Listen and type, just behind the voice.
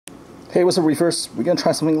Hey, what's up, Reefers? We're gonna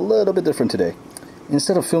try something a little bit different today.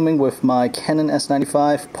 Instead of filming with my Canon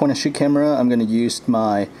S95 point and shoot camera, I'm gonna use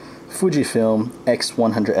my Fujifilm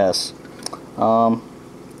x100s.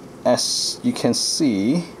 As you can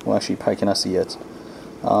see, well, actually, you probably cannot see it.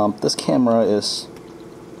 This camera is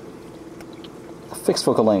a fixed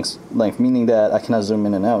focal length, meaning that I cannot zoom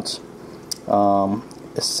in and out.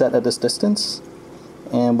 It's set at this distance,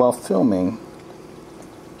 and while filming,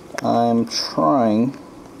 I'm trying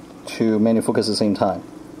to manually focus at the same time.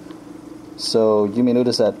 So you may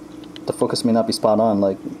notice that the focus may not be spot on,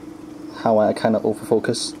 like how I kind of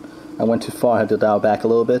over-focus. I went too far, I had to dial back a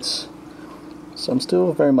little bit. So I'm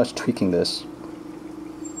still very much tweaking this.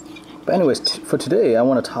 But anyways, for today I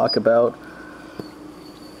want to talk about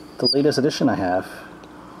the latest addition I have.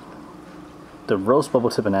 The Rose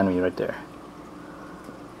Bubbletip Anemone right there.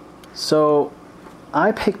 So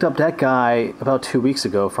I picked up that guy about 2 weeks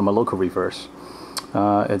ago from a local Reefer.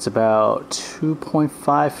 It's about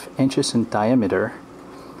 2.5 inches in diameter,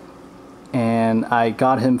 and I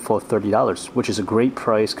got him for $30, which is a great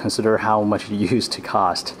price consider how much it used to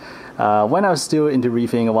cost. When I was still into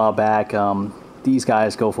reefing a while back, these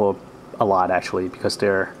guys go for a lot actually, because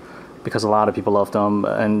a lot of people love them,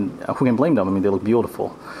 and who can blame them? I mean, they look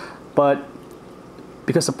beautiful. But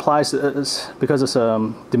because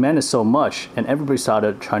demand is so much, and everybody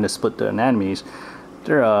started trying to split the anemones,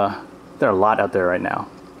 there are a lot out there right now,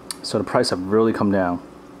 so the price have really come down.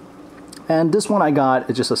 And this one I got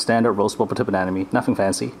is just a standard Rose Bubbletip Anemone, nothing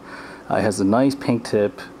fancy. It has a nice pink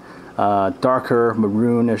tip, darker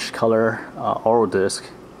maroonish color oral disc,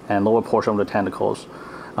 and lower portion of the tentacles.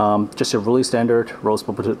 Just a really standard Rose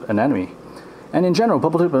Bubbletip Anemone. And in general,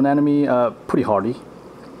 Bubbletip Anemone pretty hardy.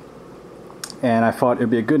 And I thought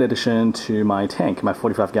it'd be a good addition to my tank, my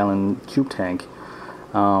 45-gallon cube tank,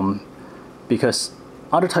 because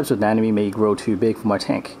other types of anemone may grow too big for my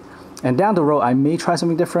tank. And down the road, I may try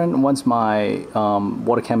something different once my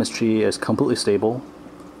water chemistry is completely stable.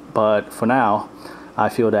 But for now, I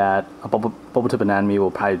feel that a Bubbletip Anemone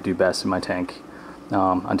will probably do best in my tank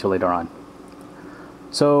until later on.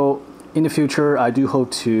 So in the future, I do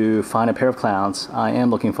hope to find a pair of clowns. I am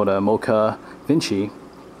looking for the Mocha Vinci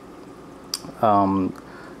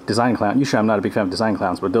design clown. Usually I'm not a big fan of design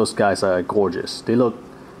clowns, but those guys are gorgeous. They look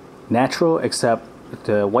natural, except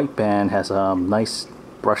the white band has a nice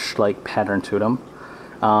brush-like pattern to them.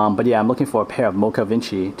 But yeah, I'm looking for a pair of Mocha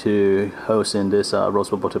Vinci to host in this Rose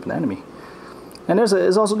Bubbletip Anemone. And there's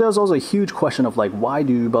also a huge question of like, why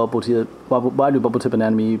do Bubbletip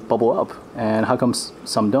Anemone bubble up, and how come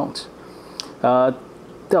some don't? There are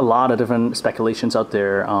a lot of different speculations out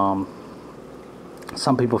there.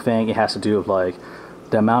 Some people think it has to do with like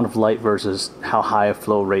the amount of light versus how high a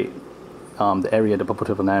flow rate the area the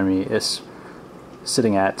Bubbletip Anemone is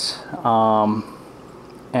sitting at.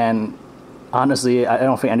 And honestly, I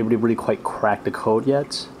don't think anybody really quite cracked the code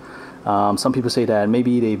yet. Some people say that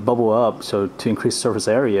maybe they bubble up so to increase surface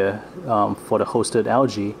area for the hosted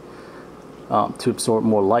algae to absorb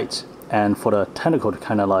more light, and for the tentacle to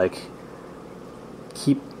kind of like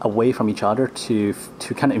keep away from each other to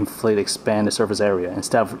kind of expand the surface area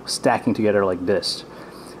instead of stacking together like this.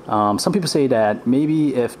 Some people say that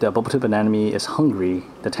maybe if the Bubbletip Anemone is hungry,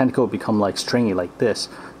 the tentacle will become like stringy like this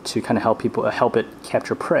to kind of help it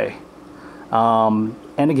capture prey. And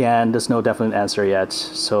again, there's no definite answer yet.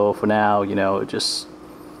 So for now, you know, it's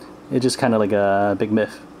just kind of like a big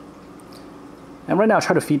myth. And right now, I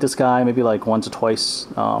try to feed this guy maybe like once or twice,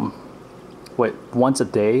 once a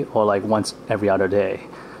day or like once every other day.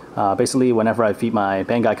 Basically, whenever I feed my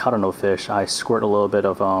Banggai cottontail fish, I squirt a little bit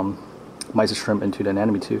of mysis shrimp into the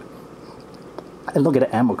anemone too. And look at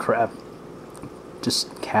the emerald crab.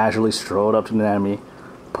 Just casually strolled up to the anemone,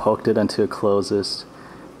 poked it until it closes,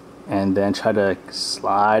 and then try to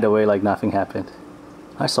slide away like nothing happened.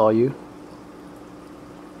 I saw you.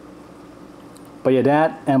 But yeah,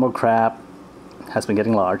 that emerald crab has been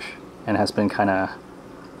getting large and has been kind of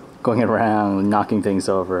going around knocking things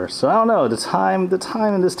over. So I don't know, the time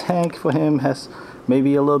in this tank for him has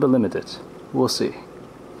maybe a little bit limited. We'll see.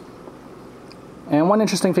 And one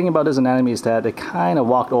interesting thing about this anemone is that it kind of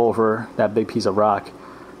walked over that big piece of rock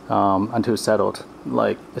until it settled.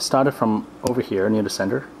 Like, it started from over here near the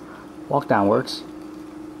center, walked downwards,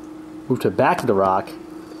 moved to the back of the rock,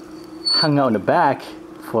 hung out in the back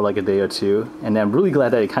for like a day or two, and then I'm really glad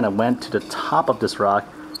that it kind of went to the top of this rock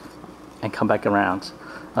and come back around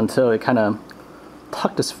until it kind of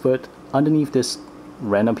tucked its foot underneath this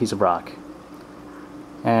random piece of rock.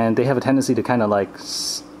 And they have a tendency to kind of like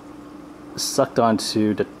sucked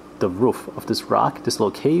onto the roof of this rock, this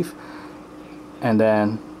little cave, and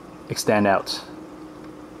then extend out.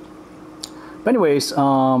 But anyways,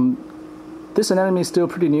 this anemone is still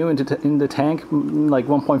pretty new in the tank, like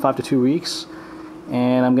 1.5 to 2 weeks,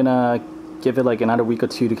 and I'm gonna give it like another week or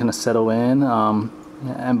two to kind of settle in,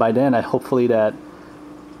 and by then hopefully that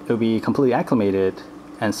it'll be completely acclimated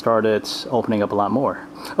and started opening up a lot more.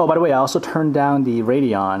 Oh, by the way, I also turned down the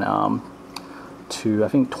Radeon to I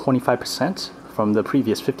think 25% from the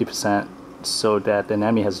previous 50%, so that the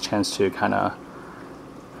anemone has a chance to kind of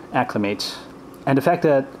acclimate. And the fact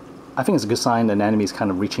that I think it's a good sign the anemone is kind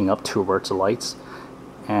of reaching up towards the lights,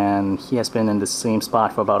 and he has been in the same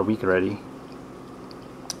spot for about a week already.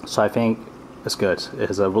 So I think it's good. It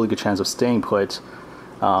has a really good chance of staying put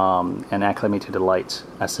and acclimate to the light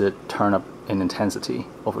as it turn up in intensity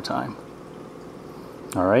over time.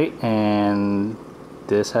 Alright, and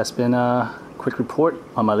this has been a quick report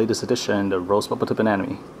on my latest edition, the Rose Bubbletip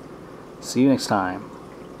Anemone. See you next time.